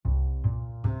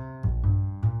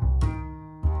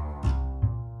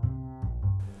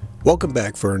Welcome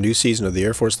back for a new season of the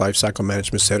Air Force Lifecycle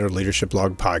Management Center Leadership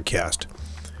Log podcast.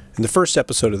 In the first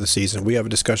episode of the season, we have a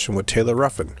discussion with Taylor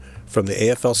Ruffin from the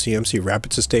AFL-CMC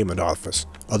Rapid Sustainment Office,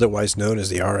 otherwise known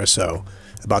as the RSO,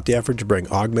 about the effort to bring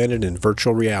augmented and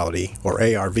virtual reality, or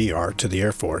AR/VR, to the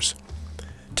Air Force.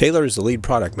 Taylor is the lead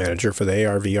product manager for the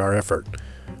AR/VR effort.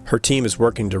 Her team is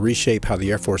working to reshape how the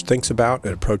Air Force thinks about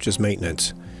and approaches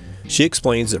maintenance. She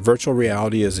explains that virtual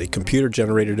reality is a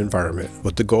computer-generated environment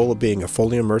with the goal of being a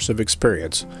fully immersive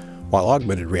experience, while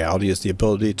augmented reality is the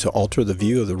ability to alter the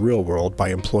view of the real world by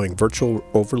employing virtual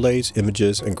overlays,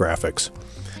 images, and graphics.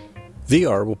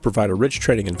 VR will provide a rich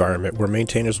training environment where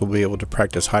maintainers will be able to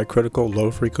practice high-critical,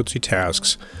 low-frequency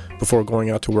tasks before going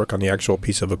out to work on the actual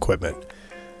piece of equipment.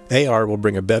 AR will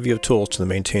bring a bevy of tools to the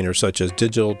maintainer, such as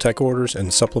digital tech orders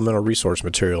and supplemental resource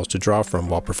materials to draw from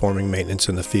while performing maintenance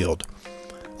in the field.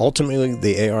 Ultimately,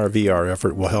 the AR/VR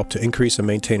effort will help to increase a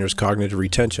maintainer's cognitive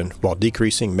retention while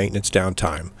decreasing maintenance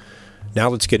downtime. Now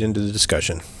let's get into the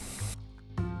discussion.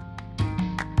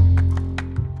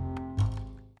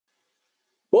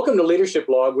 Welcome to Leadership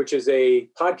Log, which is a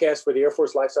podcast for the Air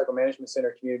Force Lifecycle Management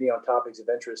Center community on topics of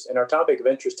interest. And our topic of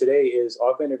interest today is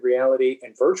augmented reality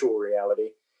and virtual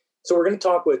reality. So we're going to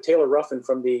talk with Taylor Ruffin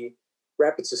from the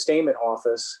Rapid Sustainment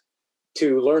Office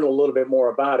to learn a little bit more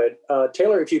about it.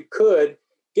 Taylor, if you could,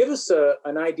 give us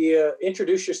an idea,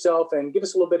 introduce yourself, and give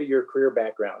us a little bit of your career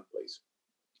background, please.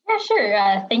 Yeah,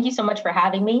 sure. Thank you so much for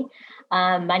having me.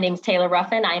 My name is Taylor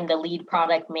Ruffin. I am the lead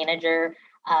product manager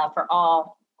for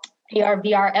all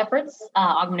AR/VR efforts,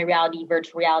 augmented reality,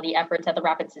 virtual reality efforts at the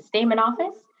Rapid Sustainment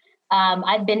Office.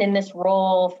 I've been in this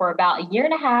role for about a year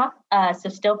and a half, so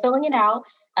still filling it out.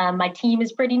 My team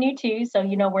is pretty new too, so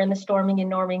we're in the storming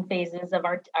and norming phases of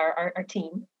our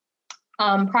team.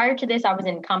 Prior to this, I was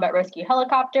in combat rescue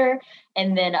helicopter,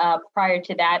 and then prior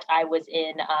to that, I was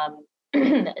in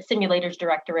simulators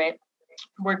directorate,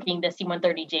 working the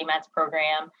C-130 JMATS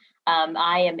program.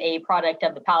 I am a product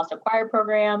of the Palace Acquire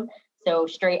program, so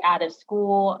straight out of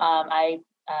school, I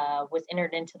was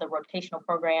entered into the rotational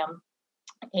program,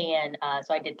 and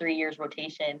so I did 3 years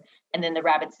rotation, and then the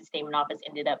Rapid Sustainment Office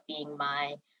ended up being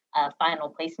my final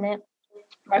placement,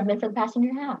 where I've been for the past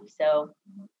year and a half. So.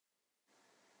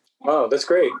 Oh, that's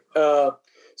great.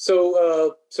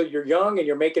 So you're young and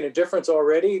you're making a difference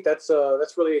already. That's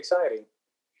really exciting.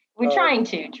 We're trying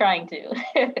to.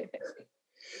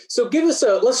 So give us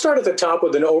let's start at the top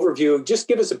with an overview. Just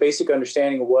give us a basic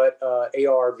understanding of what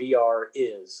AR/VR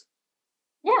is.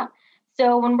 Yeah.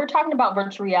 So when we're talking about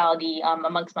virtual reality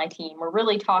amongst my team, we're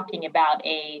really talking about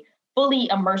a fully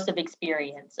immersive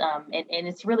experience. And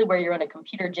it's really where you're in a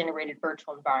computer-generated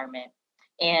virtual environment.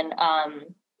 And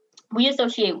we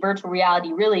associate virtual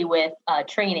reality really with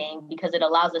training because it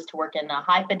allows us to work in a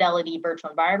high fidelity virtual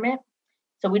environment.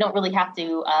 So we don't really have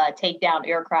to take down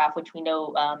aircraft, which we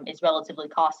know is relatively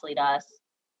costly to us.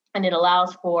 And it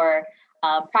allows for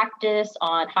practice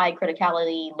on high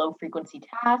criticality, low frequency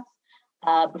tasks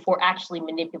before actually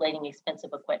manipulating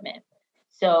expensive equipment.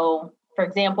 So for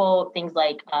example, things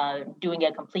like doing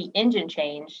a complete engine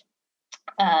change.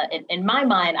 In my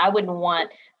mind, I wouldn't want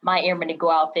my airmen to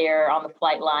go out there on the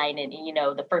flight line and,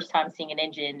 the first time seeing an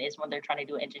engine is when they're trying to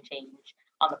do an engine change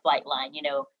on the flight line.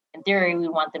 In theory, we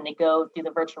want them to go through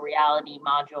the virtual reality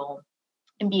module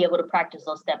and be able to practice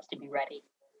those steps to be ready.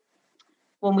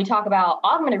 When we talk about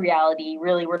augmented reality,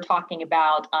 really, we're talking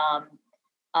about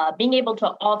being able to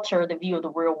alter the view of the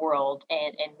real world.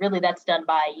 And really that's done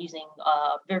by using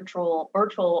virtual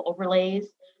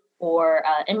overlays or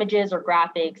images or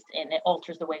graphics, and it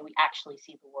alters the way we actually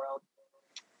see the world.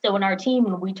 So in our team,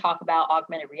 when we talk about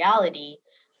augmented reality,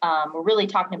 we're really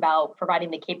talking about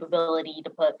providing the capability to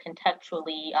put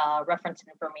contextually referenced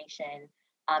information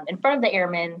in front of the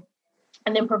airmen,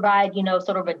 and then provide,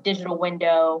 sort of a digital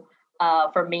window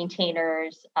for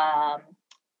maintainers,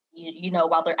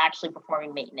 while they're actually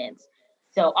performing maintenance.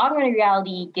 So augmented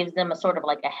reality gives them a sort of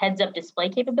like a heads-up display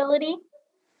capability.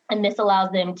 And this allows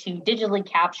them to digitally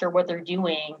capture what they're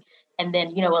doing and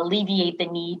then, alleviate the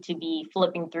need to be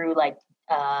flipping through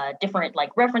different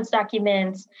reference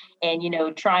documents and,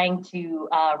 trying to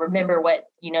remember what,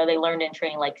 they learned in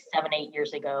training 7-8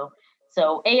 years ago.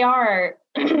 So AR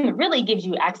really gives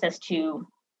you access to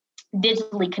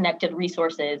digitally connected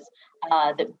resources,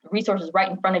 the resources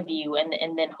right in front of you.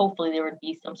 And then hopefully there would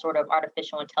be some sort of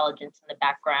artificial intelligence in the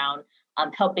background,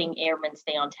 helping airmen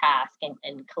stay on task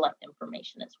and collect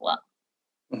information as well.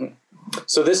 Mm-hmm.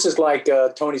 So this is like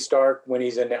Tony Stark when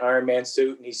he's in the Iron Man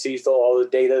suit and he sees all the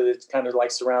data that's kind of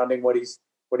surrounding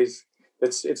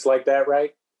it's like that,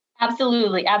 right?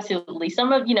 Absolutely.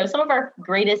 Some of our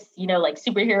greatest,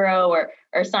 superhero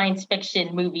or science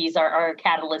fiction movies are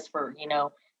catalysts for,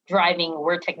 driving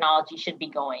where technology should be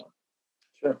going.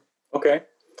 Sure. Okay.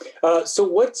 So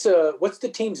what's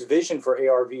the team's vision for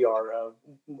AR/VR,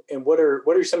 and what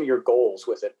are some of your goals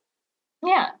with it?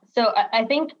 Yeah. So I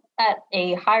think at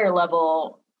a higher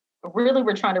level, really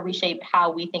we're trying to reshape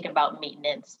how we think about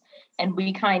maintenance. And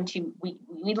we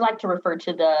like to refer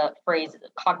to the phrase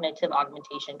cognitive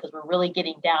augmentation, because we're really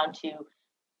getting down to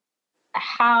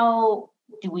how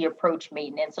do we approach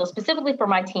maintenance. So specifically for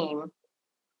my team,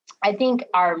 I think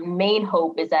our main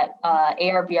hope is that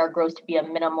AR/VR grows to be a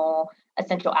minimal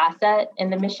essential asset in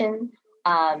the mission,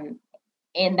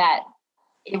 in that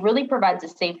it really provides a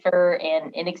safer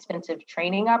and inexpensive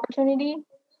training opportunity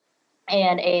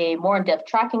and a more in-depth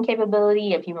tracking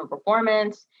capability of human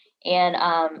performance, and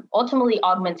ultimately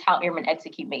augments how airmen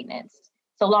execute maintenance.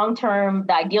 So long-term,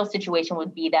 the ideal situation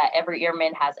would be that every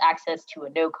airman has access to a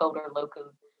no-code or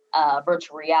low-code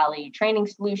virtual reality training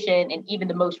solution in even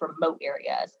the most remote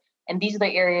areas. And these are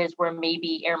the areas where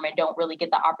maybe airmen don't really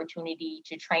get the opportunity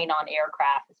to train on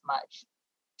aircraft as much.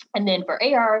 And then for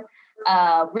AR,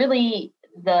 really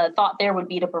the thought there would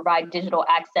be to provide digital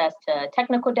access to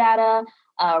technical data,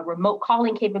 remote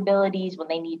calling capabilities when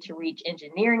they need to reach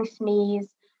engineering SMEs,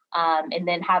 and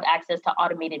then have access to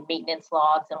automated maintenance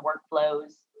logs and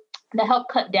workflows that help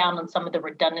cut down on some of the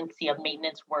redundancy of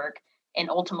maintenance work and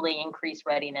ultimately increase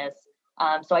readiness.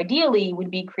 So ideally,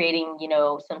 we'd be creating,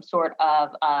 some sort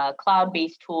of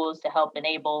cloud-based tools to help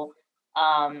enable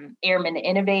airmen to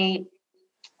innovate,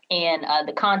 and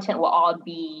the content will all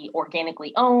be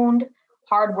organically owned.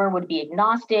 Hardware would be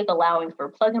agnostic, allowing for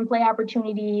plug-and-play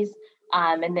opportunities,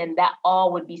 and then that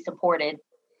all would be supported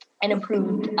and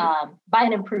improved by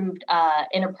an improved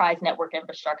enterprise network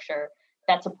infrastructure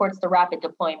that supports the rapid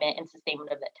deployment and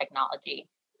sustainment of that technology.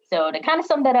 So to kind of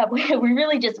sum that up,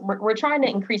 we're trying to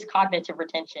increase cognitive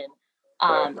retention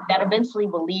that eventually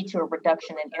will lead to a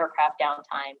reduction in aircraft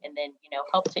downtime, and then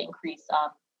help to increase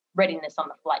readiness on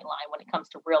the flight line when it comes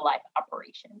to real life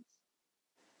operations.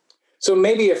 So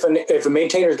maybe if a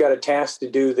maintainer's got a task to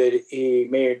do that he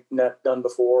may have not done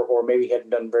before, or maybe hadn't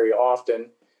done very often,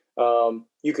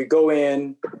 you could go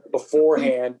in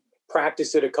beforehand,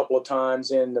 practice it a couple of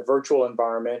times in the virtual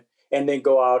environment, and then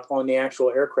go out on the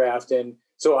actual aircraft. And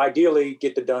so ideally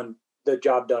get the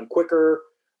job done quicker,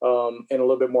 and a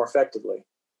little bit more effectively.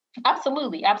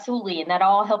 Absolutely. And that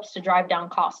all helps to drive down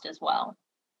cost as well.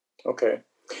 Okay.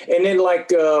 And then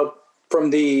from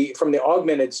the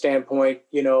augmented standpoint,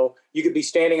 you could be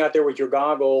standing out there with your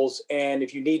goggles, and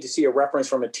if you need to see a reference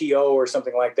from a TO or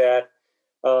something like that,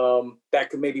 that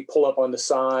could maybe pull up on the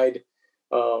side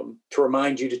to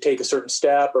remind you to take a certain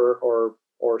step, or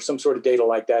some sort of data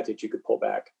like that you could pull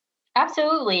back.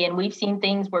 Absolutely. And we've seen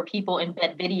things where people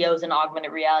embed videos in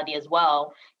augmented reality as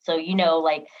well. So,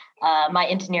 my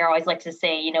engineer always likes to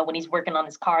say, when he's working on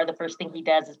his car, the first thing he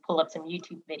does is pull up some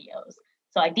YouTube videos.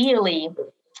 So ideally,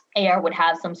 AR would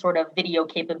have some sort of video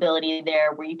capability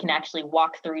there where you can actually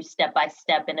walk through step by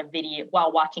step in a video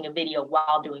while watching a video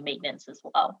while doing maintenance as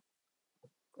well.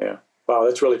 Yeah. Wow,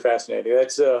 that's really fascinating.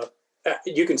 That's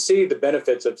you can see the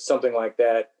benefits of something like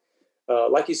that.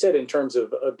 Like you said, in terms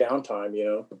of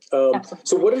downtime,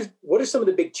 So what are some of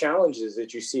the big challenges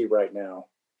that you see right now?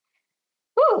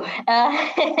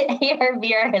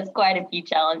 AR/VR has quite a few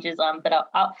challenges, but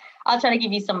I'll try to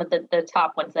give you some of the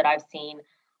top ones that I've seen.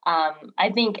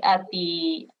 I think at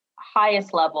the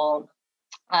highest level,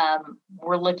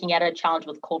 we're looking at a challenge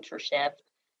with culture shift.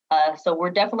 So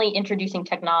we're definitely introducing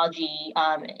technology,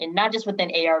 and not just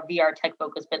within AR/VR tech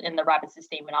focus, but in the Rapid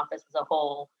Sustainment Office as a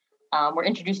whole. We're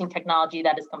introducing technology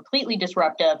that is completely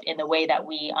disruptive in the way that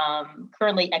we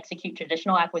currently execute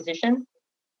traditional acquisition.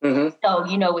 Mm-hmm. So,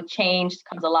 with change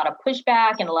comes a lot of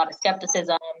pushback and a lot of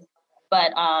skepticism.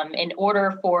 But in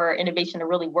order for innovation to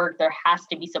really work, there has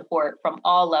to be support from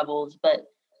all levels, but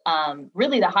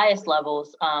really the highest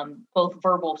levels, both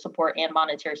verbal support and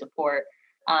monetary support.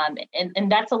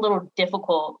 And that's a little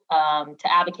difficult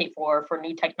to advocate for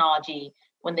new technology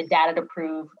when the data to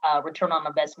prove return on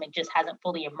investment just hasn't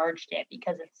fully emerged yet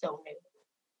because it's so new.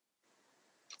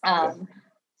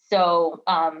 So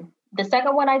the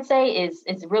second one I'd say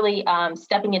is really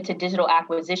stepping into digital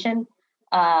acquisition,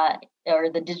 or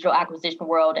the digital acquisition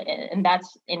world, and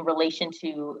that's in relation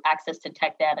to access to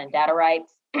tech data and data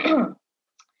rights.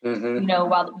 Mm-hmm.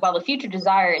 While the future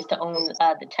desire is to own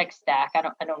the tech stack, I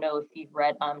don't know if you've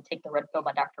read Take the Red Pill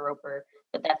by Dr. Roper,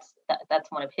 but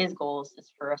that's one of his goals,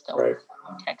 is for us to own our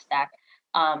own tech stack.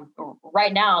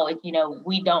 Right now,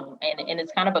 we don't, and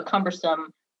it's kind of a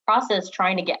cumbersome process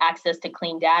trying to get access to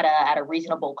clean data at a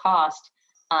reasonable cost,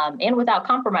 and without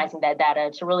compromising that data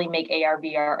to really make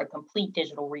AR/VR a complete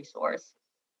digital resource.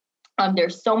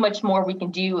 There's so much more we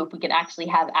can do if we can actually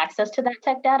have access to that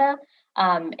tech data,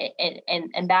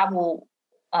 and that will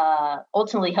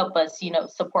ultimately help us,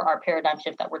 support our paradigm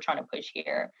shift that we're trying to push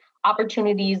here.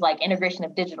 Opportunities like integration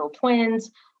of digital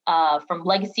twins from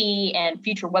legacy and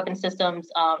future weapon systems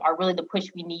are really the push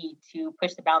we need to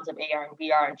push the bounds of AR and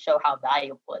VR and show how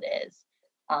valuable it is.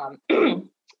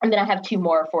 And then I have two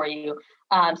more for you.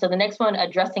 So the next one,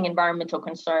 addressing environmental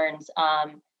concerns.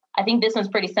 I think this one's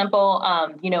pretty simple.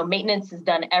 Maintenance is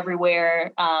done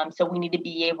everywhere. So we need to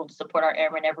be able to support our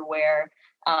airmen everywhere.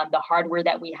 The hardware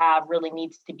that we have really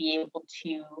needs to be able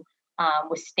to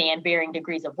withstand varying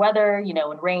degrees of weather, in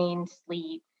rain,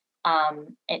 sleet.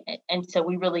 And so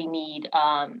we really need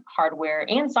hardware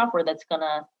and software that's going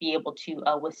to be able to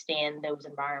withstand those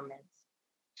environments.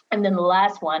 And then the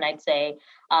last one I'd say,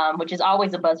 which is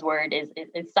always a buzzword,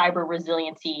 is cyber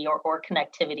resiliency or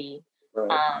connectivity.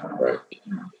 Right.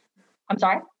 I'm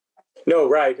sorry? No,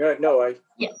 right. No,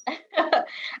 Yeah.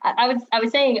 I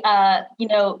was saying,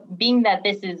 being that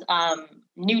this is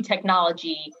new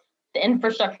technology, the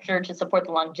infrastructure to support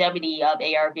the longevity of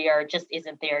AR, VR just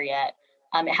isn't there yet.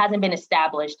 It hasn't been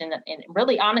established. And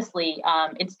really, honestly,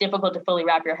 it's difficult to fully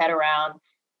wrap your head around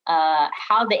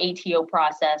how the ATO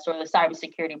process or the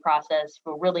cybersecurity process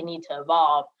will really need to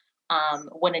evolve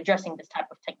when addressing this type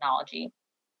of technology.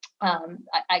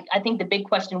 I think the big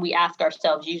question we ask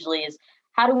ourselves usually is,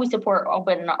 how do we support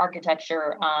open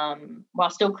architecture while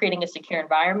still creating a secure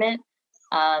environment?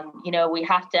 We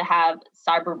have to have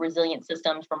cyber resilient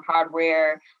systems from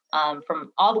hardware,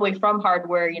 from all the way from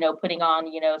hardware, putting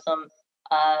on,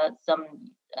 some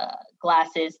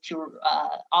glasses to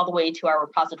all the way to our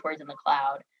repositories in the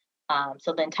cloud.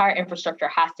 So the entire infrastructure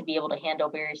has to be able to handle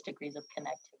various degrees of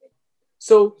connectivity.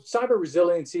 So cyber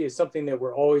resiliency is something that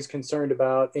we're always concerned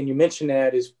about. And you mentioned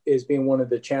that as being one of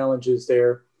the challenges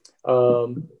there.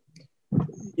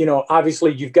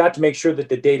 Obviously you've got to make sure that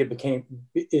the data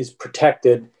is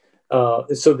protected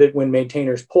so that when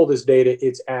maintainers pull this data,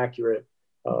 it's accurate.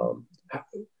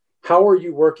 How are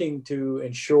you working to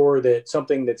ensure that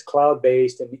something that's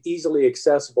cloud-based and easily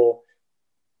accessible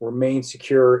remains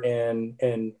secure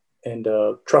and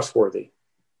trustworthy?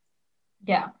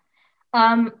 Yeah.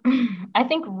 I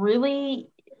think really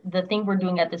the thing we're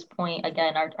doing at this point,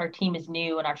 again, our team is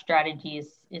new and our strategy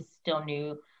is still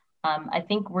new. I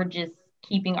think we're just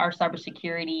keeping our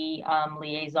cybersecurity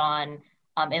liaison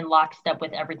in lockstep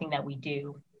with everything that we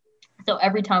do. So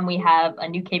every time we have a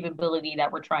new capability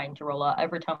that we're trying to roll out,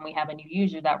 every time we have a new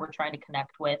user that we're trying to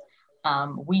connect with,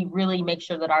 we really make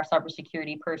sure that our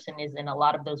cybersecurity person is in a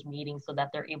lot of those meetings so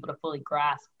that they're able to fully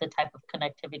grasp the type of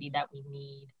connectivity that we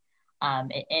need.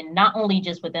 And not only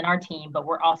just within our team, but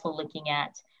we're also looking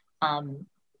at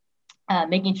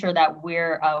making sure that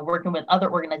we're working with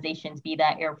other organizations, be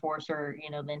that Air Force or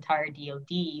the entire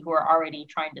DoD, who are already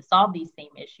trying to solve these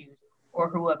same issues or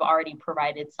who have already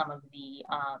provided some of the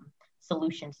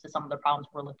solutions to some of the problems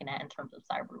we're looking at in terms of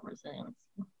cyber resilience.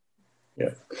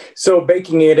 Yeah. So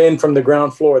baking it in from the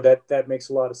ground floor, that makes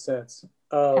a lot of sense.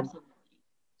 Absolutely.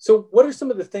 So what are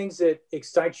some of the things that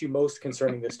excite you most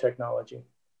concerning this technology?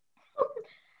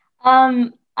 I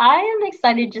am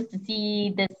excited just to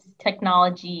see this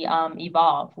technology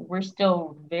evolve. We're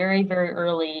still very, very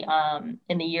early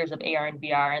in the years of AR and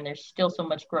VR, and there's still so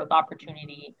much growth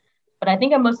opportunity. But I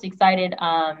think I'm most excited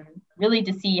really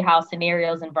to see how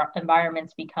scenarios and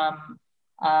environments become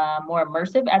more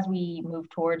immersive as we move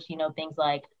towards, things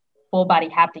like full body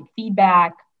haptic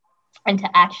feedback, and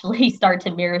to actually start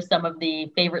to mirror some of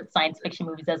the favorite science fiction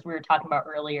movies, as we were talking about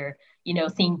earlier,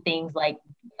 seeing things like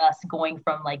us going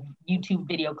from like YouTube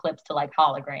video clips to like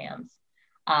holograms.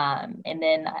 And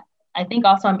then I think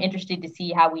also I'm interested to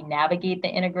see how we navigate the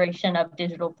integration of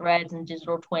digital threads and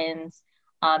digital twins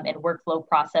and workflow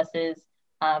processes.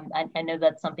 I know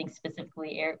that's something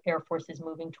specifically Air Force is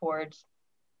moving towards.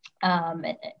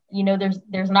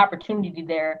 There's an opportunity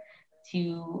there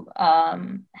to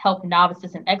help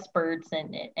novices and experts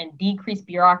and decrease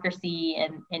bureaucracy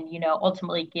and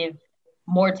ultimately give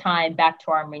more time back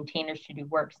to our maintainers to do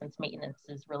work, since maintenance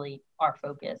is really our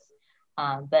focus.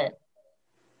 But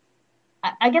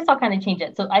I guess I'll kind of change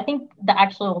it. So I think the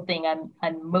actual thing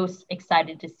I'm most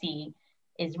excited to see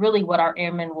is really what our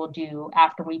airmen will do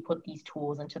after we put these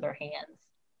tools into their hands,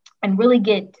 and really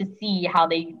get to see how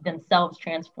they themselves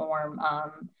transform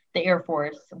the Air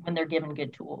Force when they're given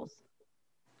good tools.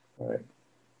 All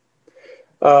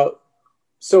right.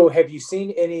 So have you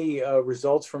seen any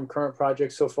results from current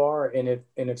projects so far? And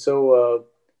if so,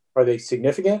 are they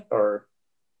significant or?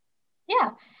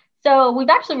 Yeah. So we've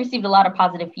actually received a lot of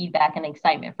positive feedback and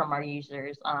excitement from our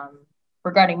users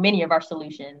regarding many of our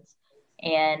solutions.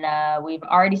 And we've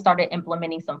already started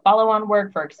implementing some follow-on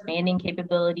work for expanding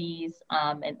capabilities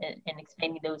and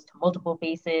expanding those to multiple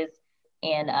bases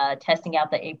and testing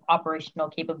out the operational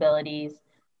capabilities.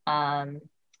 And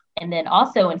then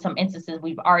also in some instances,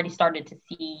 we've already started to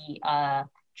see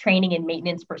training and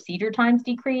maintenance procedure times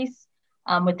decrease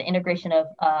with the integration of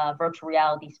virtual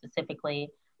reality specifically.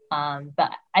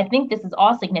 But I think this is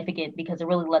all significant because it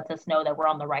really lets us know that we're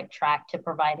on the right track to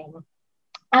providing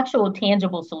actual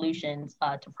tangible solutions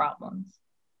to problems.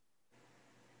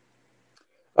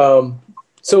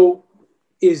 So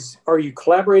are you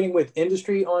collaborating with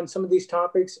industry on some of these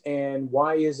topics, and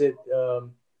why is it do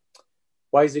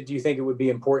you think it would be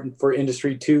important for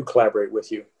industry to collaborate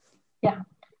with you? Yeah,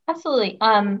 absolutely.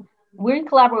 We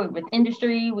collaborate with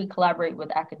industry, we collaborate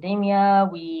with academia,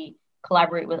 we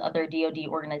collaborate with other DoD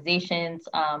organizations.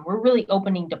 We're really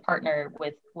opening to partner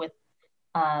with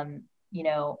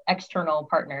external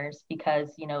partners because,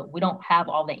 we don't have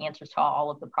all the answers to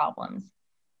all of the problems.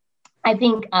 I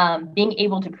think being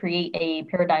able to create a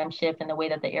paradigm shift in the way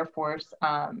that the Air Force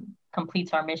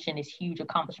completes our mission is a huge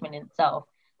accomplishment in itself.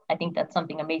 I think that's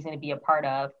something amazing to be a part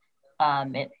of.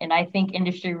 And I think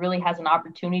industry really has an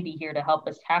opportunity here to help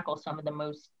us tackle some of the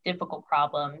most difficult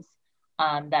problems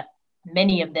that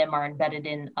many of them are embedded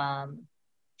in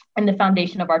the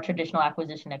foundation of our traditional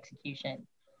acquisition execution.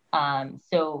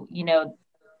 So,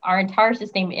 our entire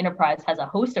sustainment enterprise has a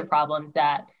host of problems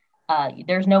that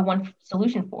there's no one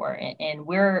solution for. And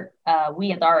we at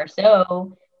the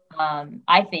RSO,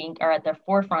 I think, are at the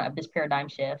forefront of this paradigm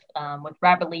shift with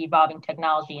rapidly evolving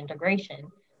technology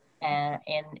integration. And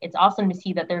it's awesome to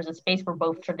see that there's a space for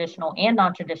both traditional and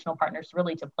non-traditional partners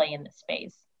really to play in this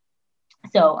space.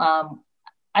 So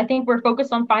I think we're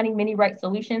focused on finding many right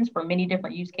solutions for many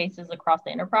different use cases across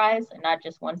the enterprise and not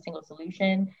just one single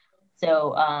solution.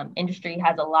 So industry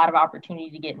has a lot of opportunity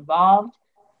to get involved.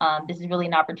 This is really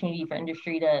an opportunity for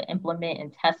industry to implement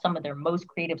and test some of their most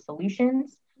creative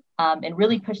solutions and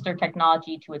really push their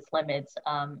technology to its limits,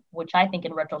 which I think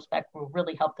in retrospect will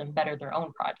really help them better their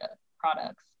own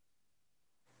products.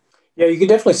 Yeah, you can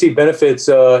definitely see benefits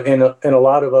in a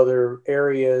lot of other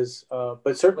areas,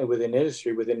 but certainly within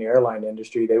industry, within the airline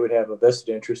industry, they would have a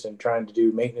vested interest in trying to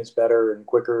do maintenance better and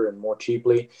quicker and more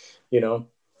cheaply,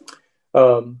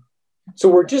 So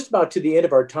we're just about to the end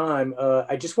of our time.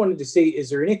 I just wanted to see, is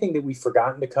there anything that we've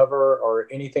forgotten to cover or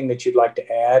anything that you'd like to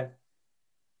add?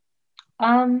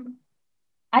 I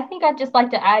think I'd just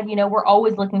like to add, we're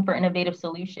always looking for innovative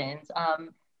solutions.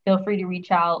 Feel free to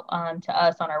reach out to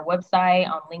us on our website,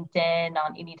 on LinkedIn,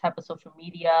 on any type of social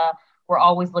media. We're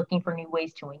always looking for new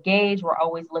ways to engage. We're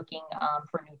always looking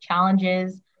for new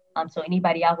challenges. So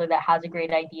anybody out there that has a great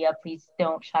idea, please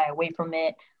don't shy away from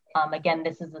it. Again,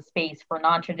 this is a space for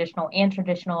non-traditional and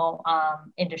traditional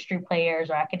industry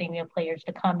players or academia players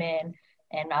to come in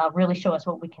and really show us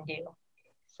what we can do.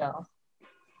 So.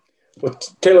 Well,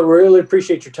 Taylor, we really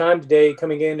appreciate your time today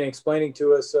coming in and explaining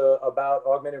to us about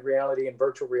augmented reality and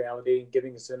virtual reality,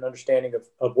 giving us an understanding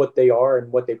of what they are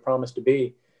and what they promise to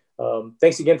be.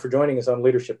 Thanks again for joining us on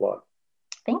Leadership Log.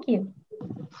 Thank you.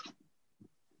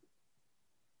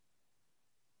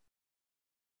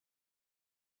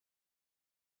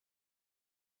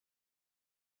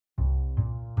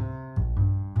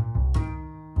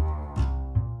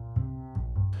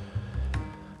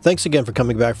 Thanks again for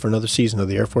coming back for another season of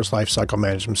the Air Force Lifecycle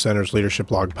Management Center's Leadership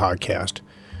Log podcast.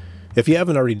 If you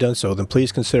haven't already done so, then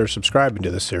please consider subscribing to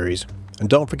this series, and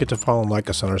don't forget to follow and like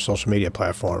us on our social media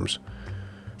platforms.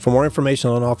 For more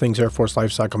information on all things Air Force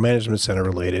Lifecycle Management Center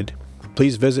related,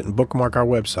 please visit and bookmark our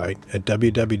website at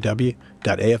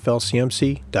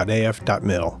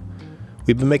www.aflcmc.af.mil.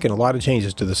 We've been making a lot of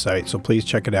changes to the site, so please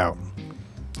check it out.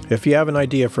 If you have an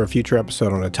idea for a future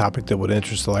episode on a topic that would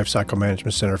interest the Lifecycle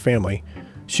Management Center family,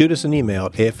 shoot us an email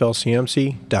at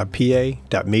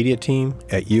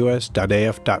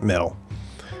aflcmc.pa.mediateam@us.af.mil.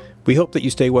 We hope that you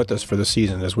stay with us for the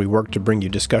season as we work to bring you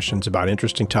discussions about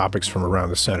interesting topics from around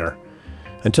the center.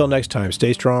 Until next time,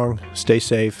 stay strong, stay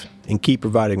safe, and keep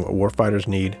providing what warfighters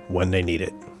need when they need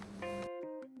it.